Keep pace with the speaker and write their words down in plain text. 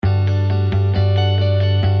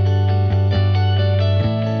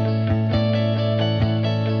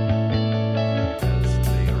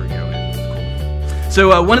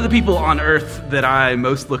So one of the people on earth that I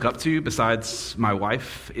most look up to, besides my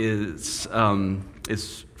wife, is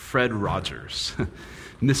Fred Rogers,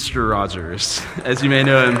 Mr. Rogers, as you may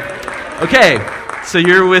know him. Okay, so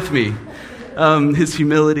you're with me. His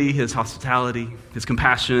humility, his hospitality, his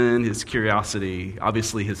compassion, his curiosity,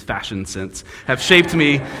 obviously his fashion sense, have shaped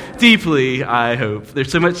me deeply, I hope.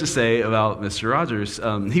 There's so much to say about Mr. Rogers.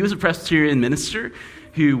 He was a Presbyterian minister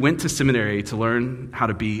who went to seminary to learn how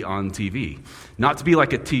to be on TV. Not to be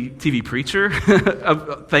like a TV preacher,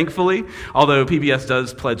 thankfully, although PBS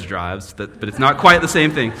does pledge drives, but it's not quite the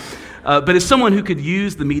same thing. But as someone who could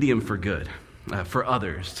use the medium for good, for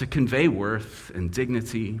others, to convey worth and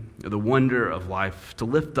dignity, the wonder of life, to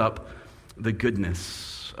lift up the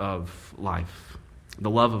goodness of life, the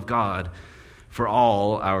love of God for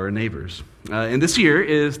all our neighbors. And this year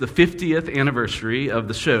is the 50th anniversary of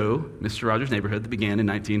the show, Mr. Rogers' Neighborhood, that began in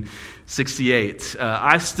 1968.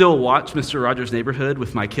 I still watch Mr. Rogers' Neighborhood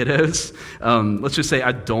with my kiddos. Let's just say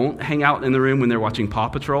I don't hang out in the room when they're watching Paw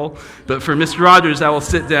Patrol, but for Mr. Rogers, I will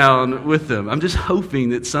sit down with them. I'm just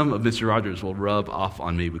hoping that some of Mr. Rogers will rub off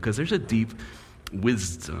on me because there's a deep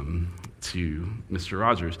wisdom to Mr.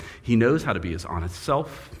 Rogers. He knows how to be his honest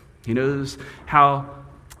self. He knows how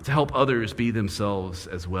to help others be themselves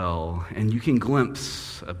as well. And you can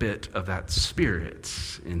glimpse a bit of that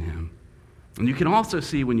spirit in him. And you can also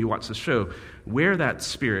see when you watch the show where that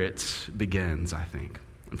spirit begins, I think.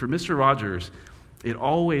 And for Mr. Rogers, it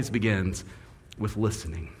always begins with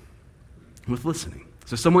listening. With listening.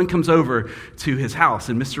 So someone comes over to his house,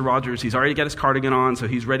 and Mr. Rogers, he's already got his cardigan on, so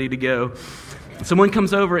he's ready to go. Someone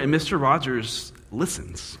comes over, and Mr. Rogers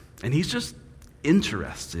listens. And he's just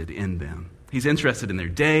interested in them. He's interested in their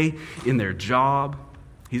day, in their job.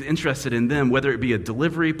 He's interested in them, whether it be a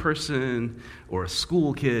delivery person or a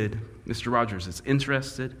school kid. Mr. Rogers is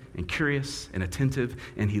interested and curious and attentive,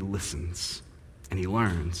 and he listens, and he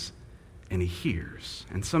learns, and he hears.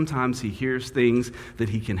 And sometimes he hears things that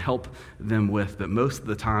he can help them with, but most of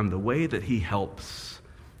the time, the way that he helps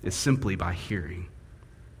is simply by hearing,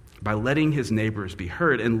 by letting his neighbors be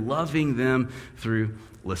heard and loving them through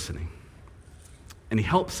listening. And he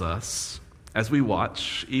helps us as we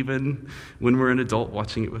watch, even when we're an adult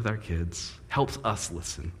watching it with our kids, helps us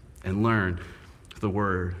listen and learn the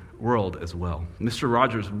world as well. Mr.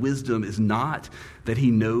 Rogers' wisdom is not that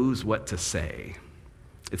he knows what to say.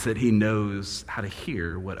 It's that he knows how to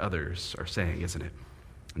hear what others are saying, isn't it?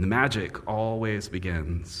 And the magic always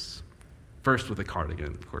begins first with a cardigan,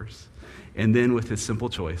 of course, and then with his simple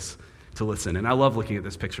choice to listen. And I love looking at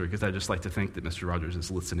this picture because I just like to think that Mr. Rogers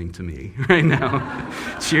is listening to me right now,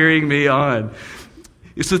 cheering me on.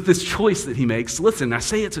 It's with this choice that he makes. Listen, I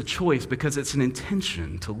say it's a choice because it's an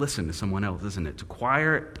intention to listen to someone else, isn't it? To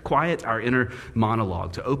quiet our inner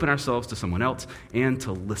monologue, to open ourselves to someone else, and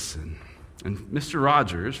to listen. And Mr.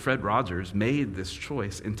 Rogers, Fred Rogers, made this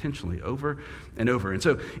choice intentionally over and over. And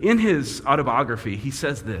so in his autobiography, he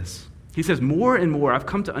says this. He says, more and more, I've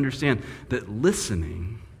come to understand that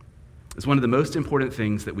listening is one of the most important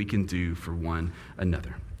things that we can do for one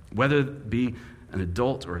another. Whether it be an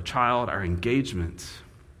adult or a child, our engagement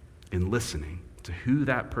in listening to who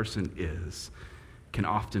that person is can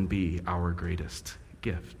often be our greatest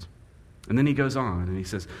gift. And then he goes on and he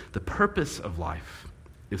says, the purpose of life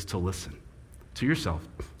is to listen to yourself,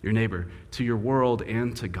 your neighbor, to your world,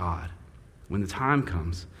 and to God when the time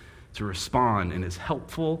comes to respond in as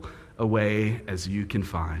helpful a way as you can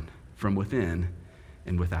find from within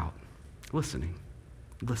and without. Listening.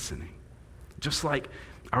 Just like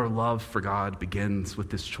our love for God begins with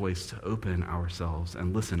this choice to open ourselves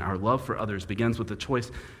and listen, our love for others begins with the choice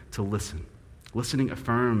to listen. Listening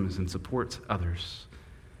affirms and supports others,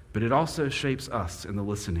 but it also shapes us in the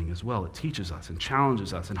listening as well. It teaches us and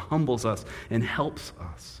challenges us and humbles us and helps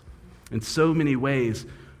us. In so many ways,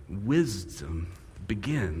 wisdom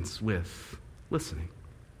begins with listening.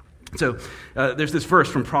 So there's this verse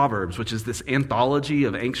from Proverbs, which is this anthology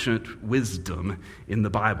of ancient wisdom in the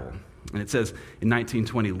Bible. And it says in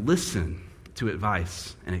 1920, listen to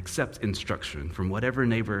advice and accept instruction from whatever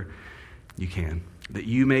neighbor you can, that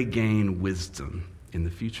you may gain wisdom in the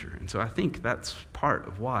future. And so I think that's part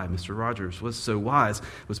of why Mr. Rogers was so wise,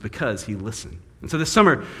 was because he listened. And so this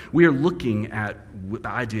summer, we are looking at the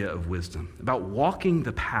idea of wisdom, about walking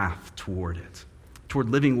the path toward it. Toward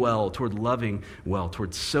living well, toward loving well,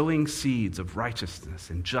 toward sowing seeds of righteousness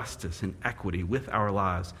and justice and equity with our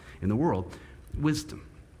lives in the world, wisdom.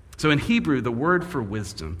 So in Hebrew, the word for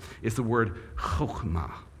wisdom is the word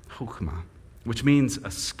chokhmah, which means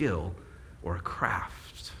a skill or a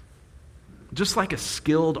craft. just like a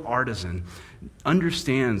skilled artisan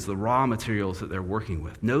understands the raw materials that they're working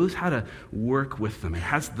with, knows how to work with them, and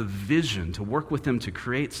has the vision to work with them to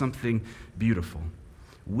create something beautiful.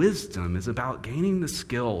 Wisdom is about gaining the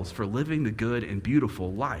skills for living the good and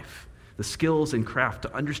beautiful life, the skills and craft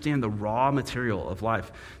to understand the raw material of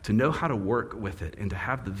life, to know how to work with it, and to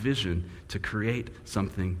have the vision to create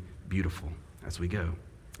something beautiful as we go.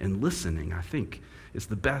 And listening, I think, is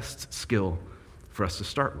the best skill for us to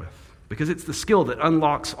start with, because it's the skill that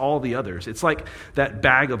unlocks all the others. It's like that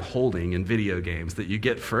bag of holding in video games that you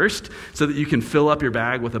get first so that you can fill up your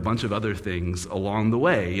bag with a bunch of other things along the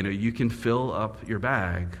way. You can fill up your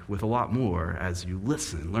bag with a lot more as you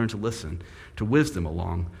learn to listen to wisdom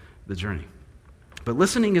along the journey. But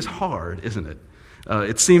listening is hard, isn't it?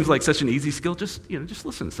 It seems like such an easy skill. Just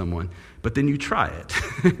listen to someone, but then you try it.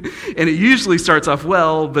 And it usually starts off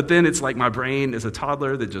well, but then it's like my brain is a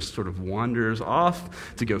toddler that just sort of wanders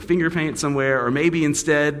off to go finger paint somewhere, or maybe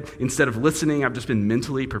instead of listening, I've just been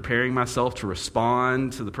mentally preparing myself to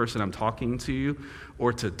respond to the person I'm talking to,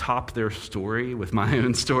 or to top their story with my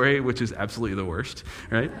own story, which is absolutely the worst,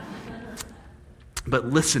 right? But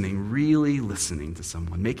really listening to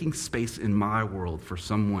someone, making space in my world for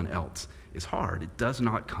someone else is hard. It does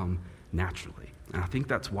not come naturally. And I think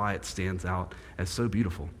that's why it stands out as so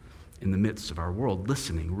beautiful in the midst of our world.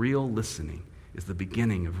 Real listening, is the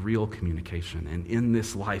beginning of real communication. And in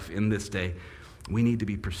this life, in this day, we need to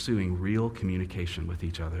be pursuing real communication with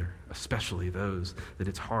each other, especially those that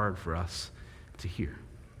it's hard for us to hear.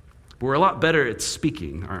 But we're a lot better at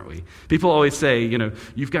speaking, aren't we? People always say,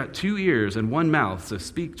 you've got 2 ears and 1 mouth, so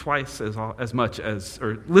speak twice as much as,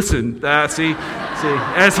 or listen. See,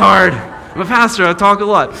 it's hard. I'm a pastor, I talk a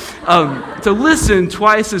lot. So listen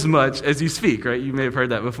twice as much as you speak, right? You may have heard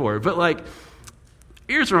that before. But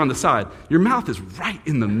ears are on the side. Your mouth is right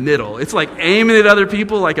in the middle. It's like aiming at other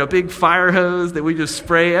people like a big fire hose that we just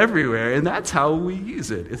spray everywhere. And that's how we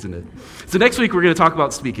use it, isn't it? So next week we're going to talk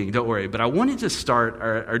about speaking, don't worry. But I wanted to start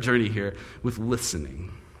our journey here with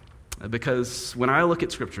listening. Because when I look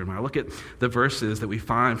at Scripture, when I look at the verses that we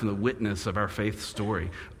find from the witness of our faith story,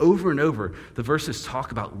 over and over, the verses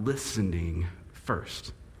talk about listening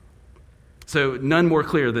first. So none more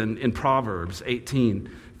clear than in Proverbs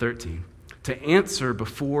 18:13. To answer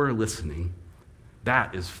before listening,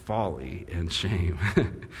 that is folly and shame.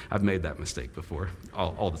 I've made that mistake before,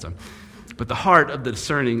 all the time. But the heart of the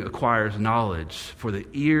discerning acquires knowledge, for the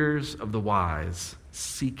ears of the wise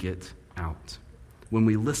seek it out. When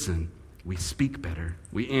we listen, we speak better,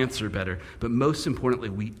 we answer better, but most importantly,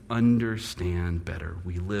 we understand better,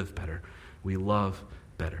 we live better, we love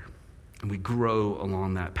better. And we grow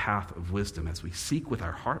along that path of wisdom as we seek with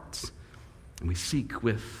our hearts and we seek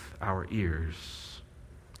with our ears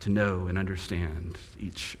to know and understand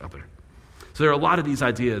each other. So there are a lot of these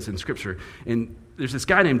ideas in Scripture. And there's this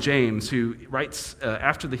guy named James who writes,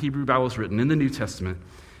 after the Hebrew Bible was written in the New Testament,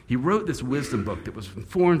 he wrote this wisdom book that was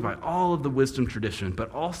informed by all of the wisdom tradition,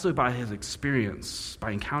 but also by his experience,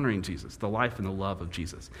 by encountering Jesus, the life and the love of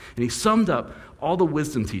Jesus. And he summed up all the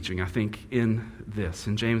wisdom teaching, I think, in this.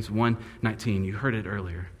 In James 1:19, you heard it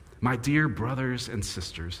earlier. My dear brothers and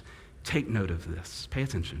sisters, take note of this. Pay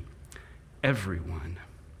attention. Everyone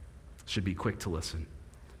should be quick to listen,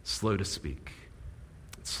 slow to speak,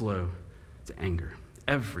 slow to anger.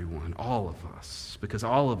 Everyone, all of us, because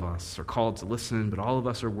all of us are called to listen, but all of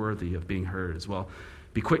us are worthy of being heard as well.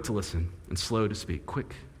 Be quick to listen and slow to speak.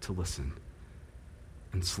 Quick to listen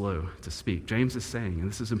and slow to speak. James is saying, and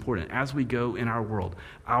this is important, as we go in our world,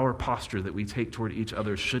 our posture that we take toward each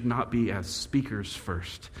other should not be as speakers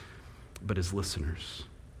first, but as listeners.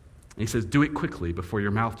 And he says, do it quickly before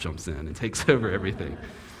your mouth jumps in and takes over everything.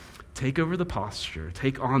 Take on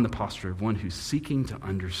the posture of one who's seeking to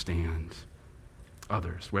understand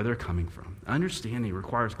others, where they're coming from. Understanding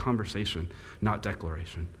requires conversation, not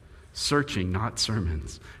declaration. Searching, not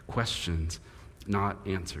sermons. Questions, not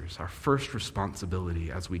answers. Our first responsibility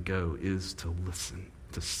as we go is to listen,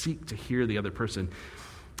 to seek to hear the other person.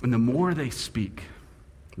 And the more they speak,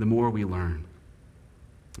 the more we learn.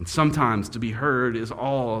 And sometimes to be heard is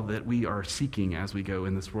all that we are seeking as we go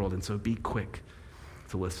in this world. And so be quick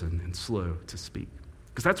to listen and slow to speak.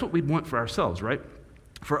 Because that's what we'd want for ourselves, right?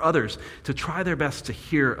 For others to try their best to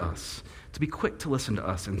hear us, to be quick to listen to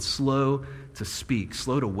us and slow to speak,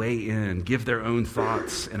 slow to weigh in, give their own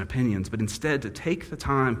thoughts and opinions, but instead to take the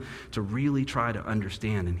time to really try to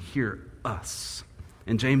understand and hear us.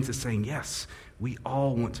 And James is saying, yes, we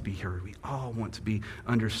all want to be heard. We all want to be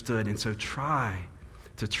understood. And so try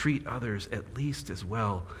to treat others at least as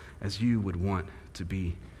well as you would want to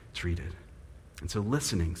be treated. And so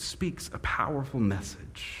listening speaks a powerful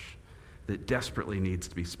message that desperately needs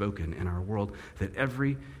to be spoken in our world, that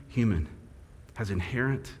every human has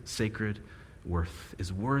inherent sacred worth,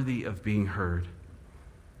 is worthy of being heard.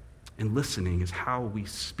 And listening is how we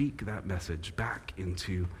speak that message back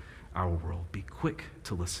into our world. Be quick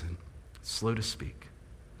to listen, slow to speak.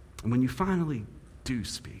 And when you finally do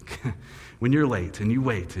speak, when you're late and you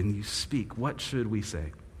wait and you speak, what should we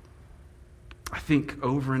say? I think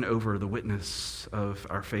over and over the witness of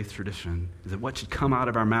our faith tradition is that what should come out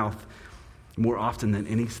of our mouth more often than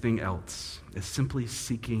anything else is simply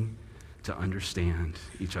seeking to understand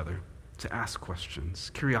each other, to ask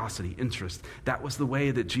questions, curiosity, interest. That was the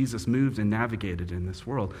way that Jesus moved and navigated in this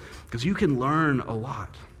world, because you can learn a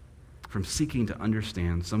lot from seeking to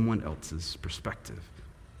understand someone else's perspective.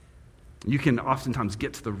 You can oftentimes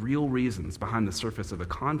get to the real reasons behind the surface of a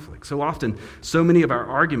conflict. So often, so many of our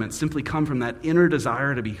arguments simply come from that inner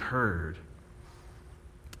desire to be heard.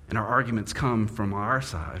 And our arguments come from our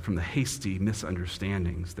side, from the hasty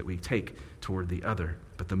misunderstandings that we take toward the other.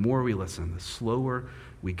 But the more we listen, the slower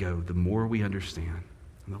we go, the more we understand.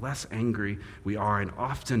 And the less angry we are, and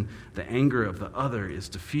often the anger of the other is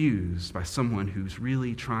diffused by someone who's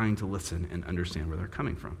really trying to listen and understand where they're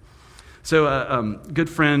coming from. So a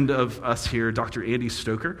good friend of us here, Dr. Andy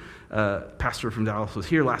Stoker, pastor from Dallas, was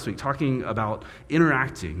here last week talking about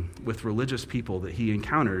interacting with religious people that he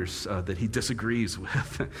encounters that he disagrees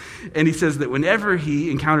with. And he says that whenever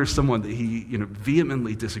he encounters someone that he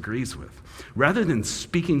vehemently disagrees with, rather than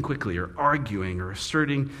speaking quickly or arguing or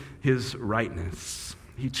asserting his rightness,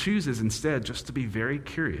 he chooses instead just to be very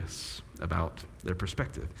curious about their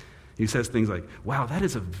perspective. He says things like, wow, that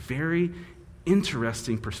is a very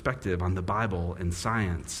interesting perspective on the Bible and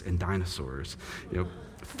science and dinosaurs.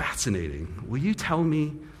 Fascinating. Will you tell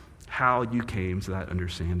me how you came to that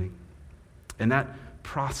understanding? And that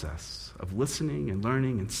process of listening and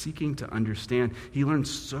learning and seeking to understand, he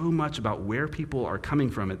learns so much about where people are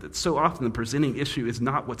coming from. That so often the presenting issue is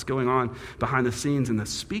not what's going on behind the scenes, and the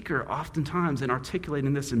speaker oftentimes in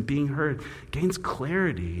articulating this and being heard gains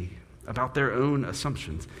clarity about their own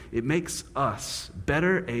assumptions. It makes us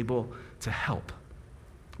better able to help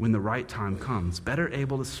when the right time comes, better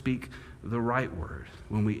able to speak the right word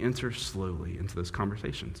when we enter slowly into those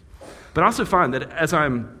conversations. But I also find that as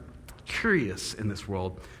I'm curious in this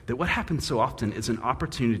world, that what happens so often is an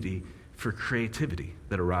opportunity for creativity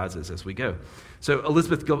that arises as we go. So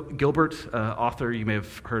Elizabeth Gilbert, author, you may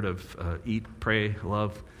have heard of Eat, Pray,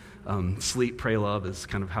 Love. Sleep, Pray, Love is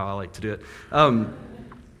kind of how I like to do it.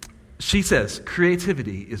 She says,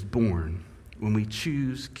 creativity is born when we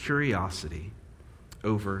choose curiosity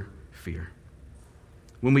over fear.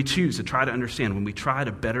 When we choose to try to understand, when we try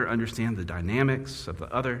to better understand the dynamics of the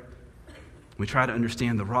other, we try to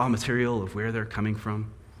understand the raw material of where they're coming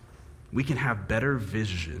from, we can have better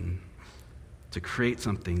vision to create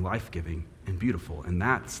something life-giving and beautiful. And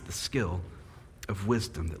that's the skill of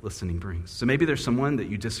wisdom that listening brings. So maybe there's someone that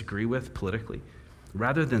you disagree with politically.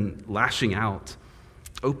 Rather than lashing out,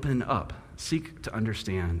 open up, seek to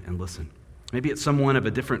understand and listen. Maybe it's someone of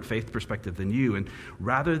a different faith perspective than you, and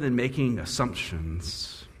rather than making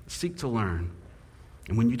assumptions, seek to learn.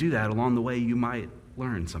 And when you do that, along the way, you might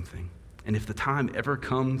learn something. And if the time ever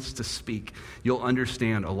comes to speak, you'll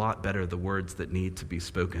understand a lot better the words that need to be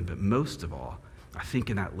spoken. But most of all, I think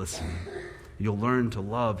in that listening, you'll learn to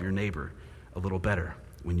love your neighbor a little better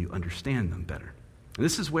when you understand them better. And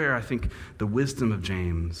this is where I think the wisdom of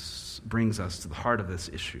James brings us to the heart of this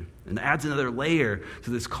issue and adds another layer to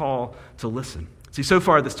this call to listen. See, so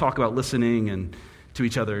far this talk about listening and to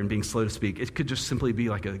each other and being slow to speak, it could just simply be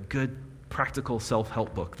like a good practical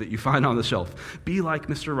self-help book that you find on the shelf. Be like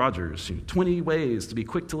Mr. Rogers, 20 ways to be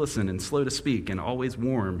quick to listen and slow to speak and always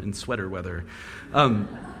warm in sweater weather.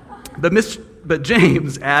 But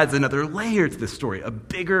James adds another layer to this story, a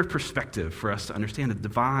bigger perspective for us to understand, a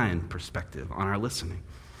divine perspective on our listening.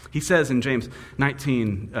 He says in James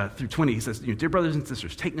 19 through 20, he says, dear brothers and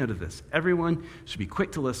sisters, take note of this. Everyone should be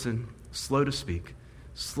quick to listen, slow to speak,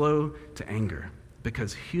 slow to anger,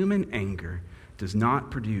 because human anger does not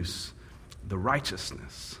produce the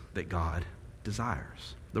righteousness that God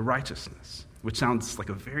desires. The righteousness, which sounds like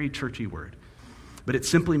a very churchy word, but it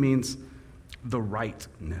simply means the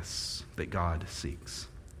rightness that God seeks.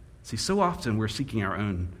 See, so often we're seeking our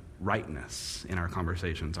own rightness in our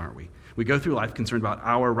conversations, aren't we? We go through life concerned about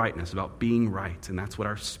our rightness, about being right, and that's what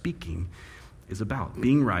our speaking is about.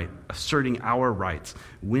 Being right, asserting our rights,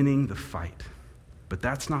 winning the fight. But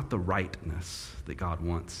that's not the rightness that God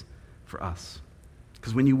wants for us.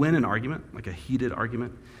 Because when you win an argument, like a heated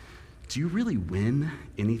argument, do you really win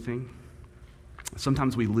anything?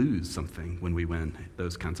 Sometimes we lose something when we win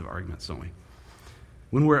those kinds of arguments, don't we?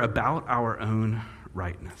 When we're about our own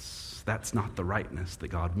rightness. That's not the rightness that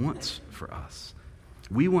God wants for us.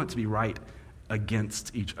 We want to be right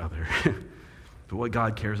against each other. But what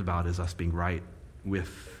God cares about is us being right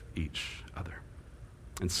with each other.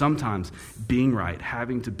 And sometimes being right,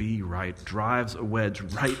 having to be right, drives a wedge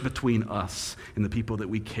right between us and the people that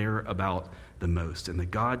we care about the most. And the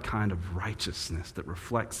God kind of righteousness that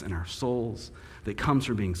reflects in our souls, that comes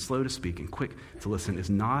from being slow to speak and quick to listen, is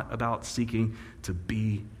not about seeking to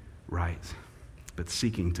be right, but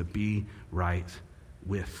seeking to be right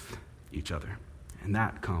with each other. And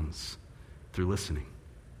that comes through listening.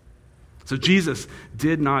 So Jesus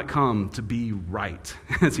did not come to be right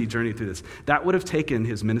as he journeyed through this. That would have taken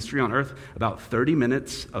his ministry on earth about 30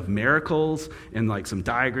 minutes of miracles and like some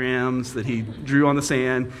diagrams that he drew on the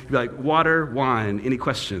sand. He'd be like, water, wine, any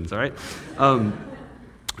questions, all right? And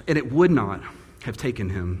it would not have taken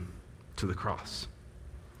him to the cross.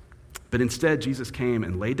 But instead, Jesus came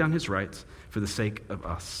and laid down his rights for the sake of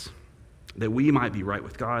us, that we might be right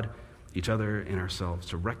with God, each other, and ourselves,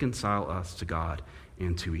 to reconcile us to God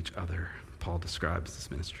and to each other. Paul describes this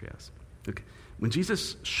ministry as. Look, when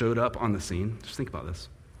Jesus showed up on the scene, just think about this.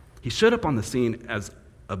 He showed up on the scene as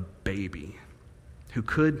a baby who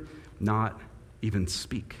could not even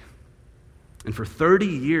speak. And for 30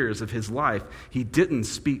 years of his life, he didn't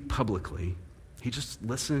speak publicly. He just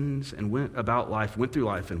listened and went about life, went through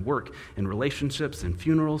life and work and relationships and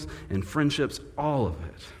funerals and friendships, all of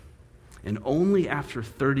it. And only after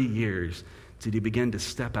 30 years did he begin to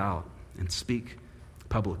step out and speak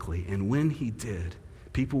publicly. And when he did,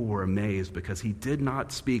 people were amazed because he did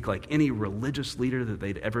not speak like any religious leader that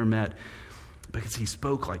they'd ever met, because he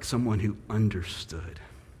spoke like someone who understood,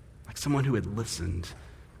 like someone who had listened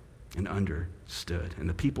and understood. And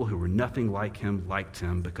the people who were nothing like him liked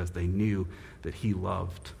him because they knew that he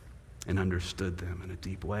loved and understood them in a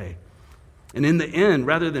deep way. And in the end,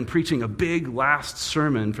 rather than preaching a big last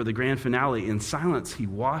sermon for the grand finale, in silence he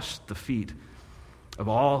washed the feet of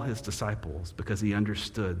all his disciples because he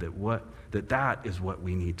understood that is what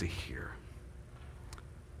we need to hear.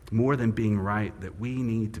 More than being right, that we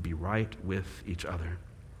need to be right with each other,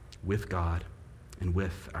 with God, and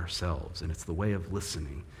with ourselves. And it's the way of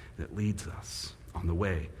listening that leads us on the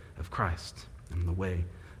way of Christ and the way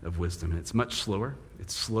of wisdom. And it's much slower.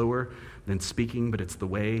 It's slower than speaking, but it's the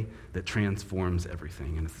way that transforms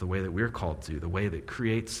everything. And it's the way that we're called to, the way that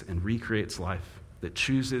creates and recreates life, that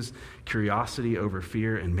chooses curiosity over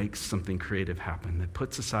fear and makes something creative happen, that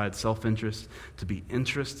puts aside self-interest to be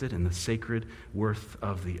interested in the sacred worth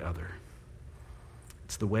of the other.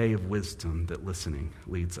 It's the way of wisdom that listening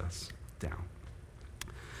leads us down.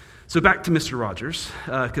 So back to Mr. Rogers,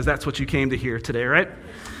 because that's what you came to hear today, right?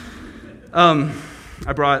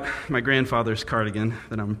 I brought my grandfather's cardigan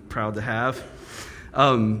that I'm proud to have.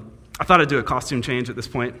 I thought I'd do a costume change at this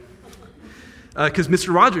point, because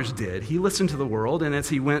Mr. Rogers did. He listened to the world, and as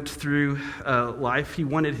he went through life, he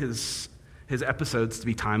wanted his episodes to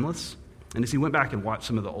be timeless. And as he went back and watched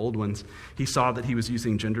some of the old ones, he saw that he was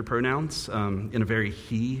using gender pronouns in a very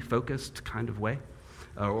he-focused kind of way,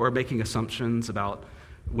 or making assumptions about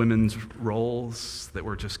women's roles that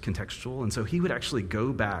were just contextual. And so he would actually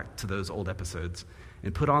go back to those old episodes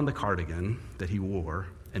and put on the cardigan that he wore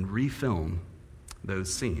and refilm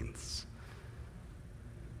those scenes,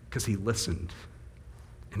 because he listened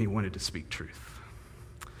and he wanted to speak truth.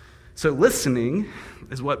 So listening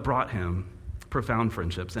is what brought him profound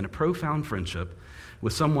friendships, and a profound friendship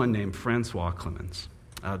with someone named Francois Clemens.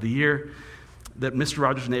 The year that Mr.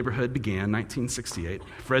 Rogers' Neighborhood began, 1968,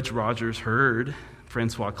 Fred Rogers heard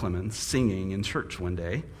Francois Clemens singing in church one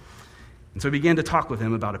day. And so he began to talk with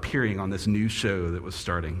him about appearing on this new show that was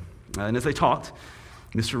starting. And as they talked,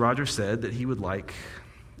 Mr. Rogers said that he would like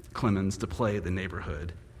Clemens to play the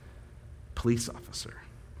neighborhood police officer.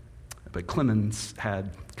 But Clemens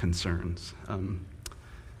had concerns. And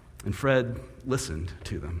Fred listened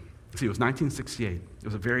to them. See, it was 1968. It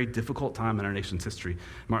was a very difficult time in our nation's history.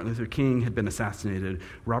 Martin Luther King had been assassinated.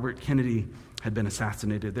 Robert Kennedy had been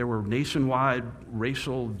assassinated. There were nationwide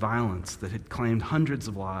racial violence that had claimed hundreds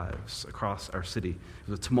of lives across our city. It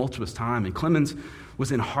was a tumultuous time, and Clemens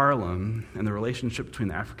was in Harlem, and the relationship between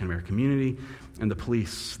the African-American community and the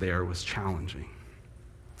police there was challenging.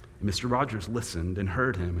 And Mr. Rogers listened and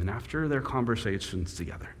heard him, and after their conversations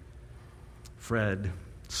together, Fred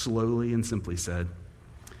slowly and simply said,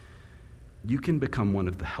 "You can become one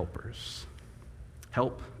of the helpers.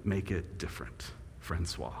 Help make it different,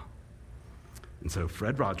 Francois." And so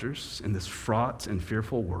Fred Rogers, in this fraught and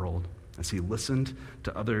fearful world, as he listened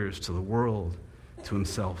to others, to the world, to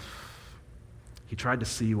himself, he tried to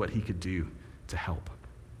see what he could do to help.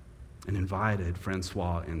 and invited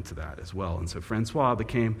Francois into that as well. And so Francois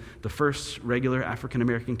became the first regular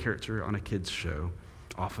African-American character on a kids' show,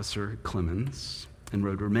 Officer Clemens, and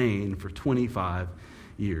would remain for 25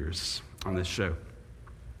 years on this show.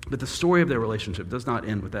 But the story of their relationship does not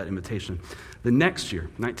end with that invitation. The next year,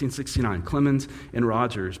 1969, Clemens and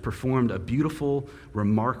Rogers performed a beautiful,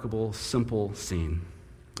 remarkable, simple scene.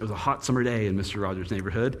 It was a hot summer day in Mr. Rogers'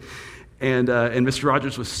 neighborhood, and Mr.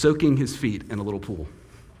 Rogers was soaking his feet in a little pool.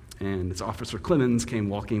 And as Officer Clemens came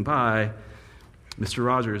walking by, Mr.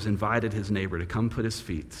 Rogers invited his neighbor to come put his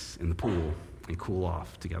feet in the pool and cool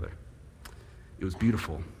off together. It was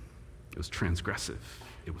beautiful. It was transgressive.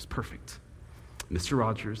 It was perfect. Mr.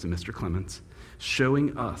 Rogers and Mr. Clemens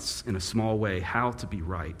showing us in a small way how to be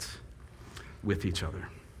right with each other.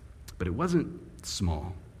 But it wasn't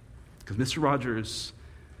small, because Mr. Rogers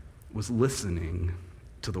was listening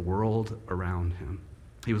to the world around him.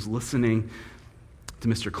 He was listening to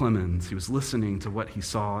Mr. Clemens. He was listening to what he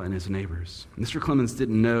saw in his neighbors. Mr. Clemens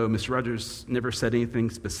didn't know. Mr. Rogers never said anything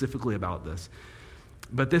specifically about this.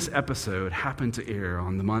 But this episode happened to air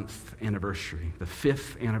on the month anniversary, the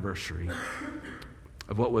 5th anniversary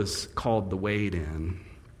of what was called the Wade-In,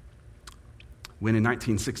 when in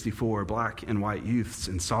 1964, black and white youths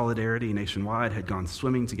in solidarity nationwide had gone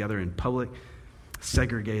swimming together in public,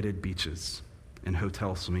 segregated beaches and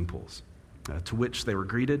hotel swimming pools, to which they were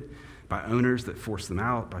greeted by owners that forced them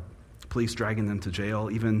out, by police dragging them to jail,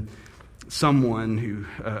 even someone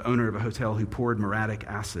owner of a hotel who poured muriatic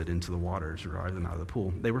acid into the water to drive them out of the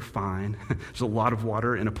pool. They were fine. There's a lot of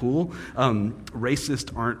water in a pool.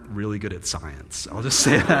 Racists aren't really good at science. I'll just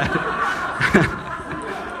say that.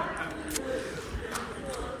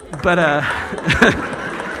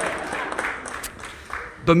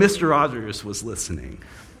 But Mr. Rogers was listening.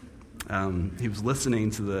 He was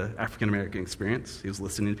listening to the African-American experience. He was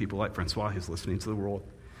listening to people like Francois. He was listening to the world.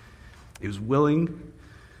 He was willing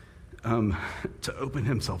to open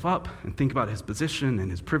himself up and think about his position and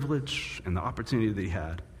his privilege and the opportunity that he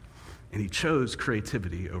had. And he chose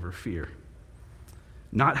creativity over fear.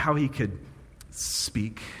 Not how he could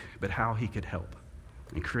speak, but how he could help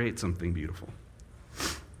and create something beautiful.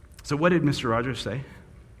 So what did Mr. Rogers say?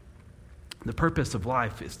 The purpose of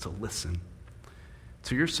life is to listen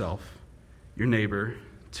to yourself, your neighbor,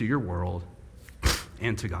 to your world,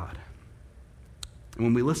 and to God. And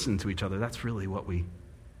when we listen to each other, that's really what we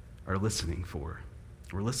are listening for.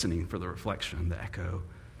 We're listening for the reflection, the echo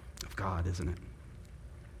of God, isn't it?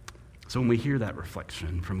 So when we hear that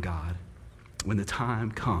reflection from God, when the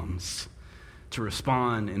time comes to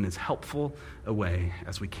respond in as helpful a way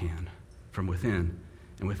as we can, from within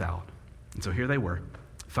and without. And so here they were,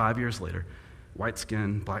 5 years later, white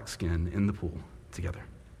skin, black skin, in the pool together,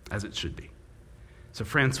 as it should be. So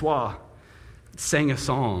Francois sang a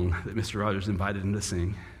song that Mr. Rogers invited him to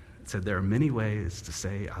sing. It said, "There are many ways to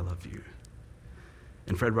say I love you."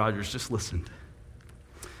 And Fred Rogers just listened.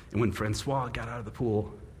 And when Francois got out of the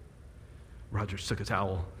pool, Rogers took a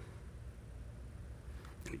towel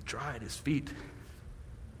and he dried his feet.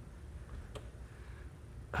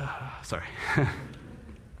 Sorry.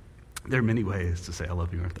 There are many ways to say I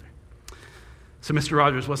love you, aren't there? So Mr.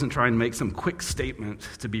 Rogers wasn't trying to make some quick statement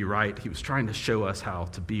to be right. He was trying to show us how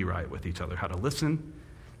to be right with each other, how to listen,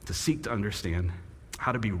 to seek to understand,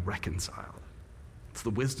 how to be reconciled. It's the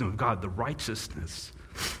wisdom of God, the righteousness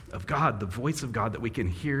of God, the voice of God that we can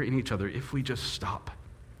hear in each other if we just stop,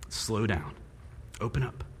 slow down, open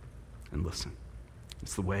up, and listen.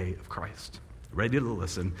 It's the way of Christ. Ready to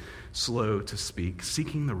listen, slow to speak,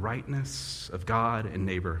 seeking the rightness of God and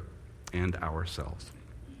neighbor and ourselves.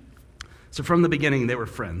 So from the beginning, they were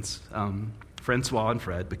friends, Francois and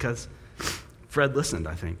Fred, because Fred listened,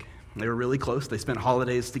 I think. They were really close. They spent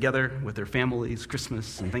holidays together with their families,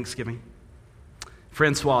 Christmas and Thanksgiving.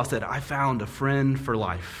 Francois said, "I found a friend for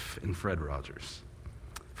life in Fred Rogers."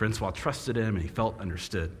 Francois trusted him and he felt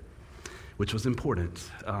understood, which was important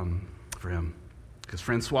for him, because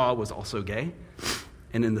Francois was also gay.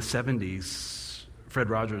 And in the 70s, Fred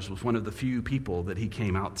Rogers was one of the few people that he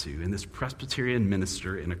came out to. And this Presbyterian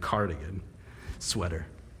minister in a cardigan sweater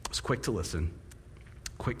was quick to listen,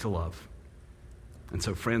 quick to love. And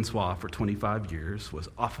so Francois, for 25 years, was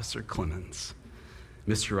Officer Clemens,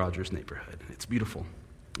 Mr. Rogers' neighborhood. It's beautiful,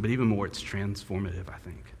 but even more, it's transformative, I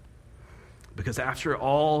think. Because after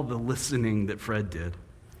all the listening that Fred did,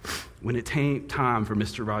 when it came time for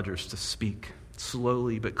Mr. Rogers to speak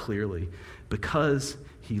slowly but clearly, because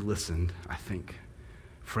he listened, I think,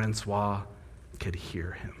 Francois could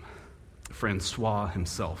hear him. Francois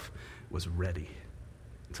himself was ready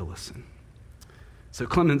to listen. So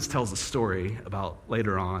Clemens tells a story about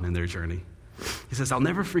later on in their journey. He says, "I'll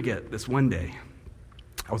never forget this one day.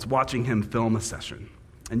 I was watching him film a session.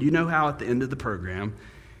 And you know how at the end of the program,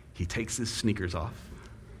 he takes his sneakers off,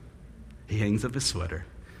 he hangs up his sweater,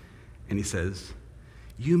 and he says,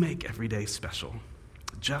 "You make every day special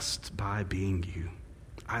just by being you.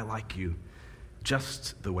 I like you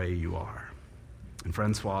just the way you are." And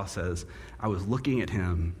Francois says, I was looking at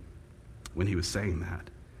him when he was saying that,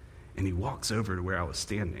 and he walks over to where I was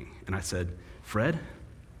standing, and I said, "Fred,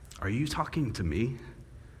 are you talking to me?"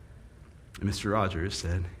 And Mr. Rogers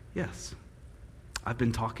said, "Yes, I've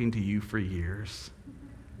been talking to you for years,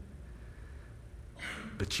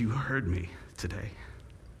 but you heard me today."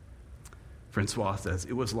 Francois says,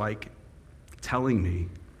 it was like telling me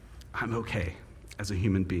I'm okay as a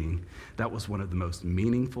human being. That was one of the most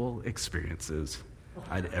meaningful experiences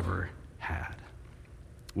I'd ever had.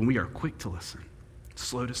 When we are quick to listen,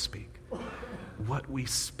 slow to speak, what we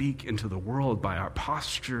speak into the world by our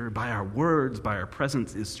posture, by our words, by our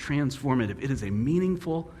presence is transformative. It is a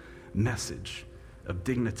meaningful message of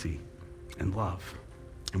dignity and love.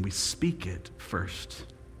 And we speak it first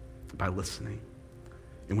by listening.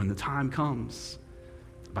 And when the time comes,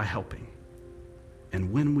 by helping.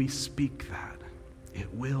 And when we speak that,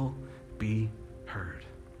 it will be heard.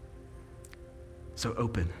 So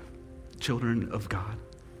open, children of God.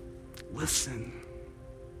 Listen.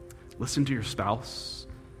 Listen to your spouse,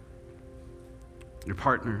 your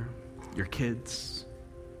partner, your kids.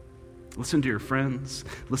 Listen to your friends.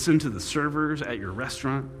 Listen to the servers at your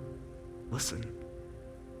restaurant. Listen.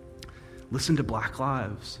 Listen to black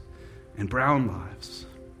lives and brown lives,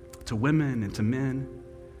 to women and to men,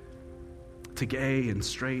 to gay and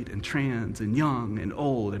straight and trans and young and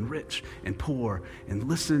old and rich and poor, and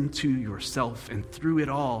listen to yourself, and through it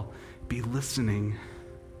all, be listening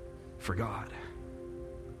for God.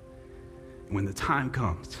 When the time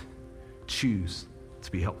comes, choose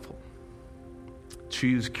to be helpful.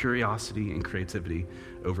 Choose curiosity and creativity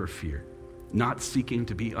over fear. Not seeking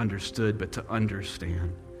to be understood, but to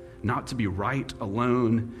understand. Not to be right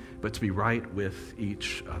alone, but to be right with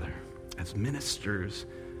each other. As ministers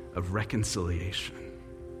of reconciliation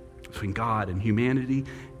between God and humanity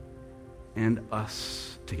and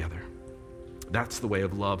us together. That's the way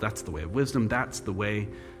of love. That's the way of wisdom. That's the way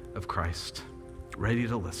of Christ. Ready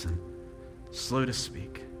to listen. Slow to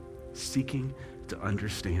speak, seeking to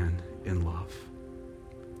understand in love.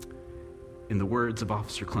 In the words of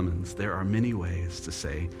Officer Clemens, there are many ways to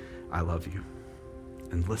say, "I love you."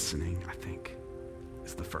 And listening, I think,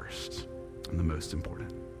 is the first and the most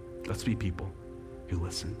important. Let's be people who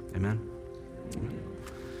listen. Amen? Amen.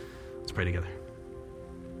 Let's pray together.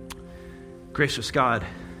 Gracious God,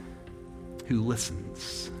 who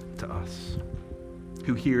listens to us,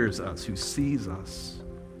 who hears us, who sees us,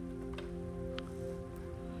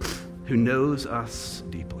 who knows us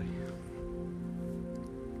deeply,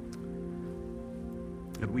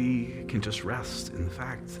 that we can just rest in the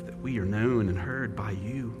fact that we are known and heard by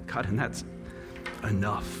you, God, and that's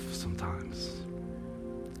enough sometimes,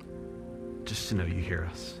 just to know you hear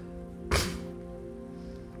us.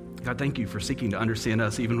 God, thank you for seeking to understand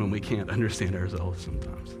us even when we can't understand ourselves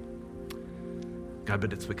sometimes. God,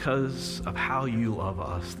 but it's because of how you love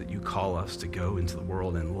us that you call us to go into the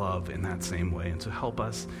world and love in that same way, and to help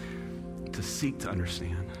us to seek to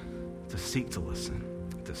understand, to seek to listen,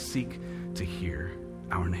 to seek to hear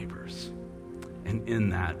our neighbors. And in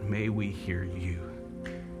that, may we hear you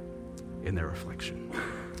in their reflection.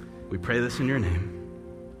 We pray this in your name.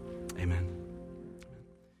 Amen.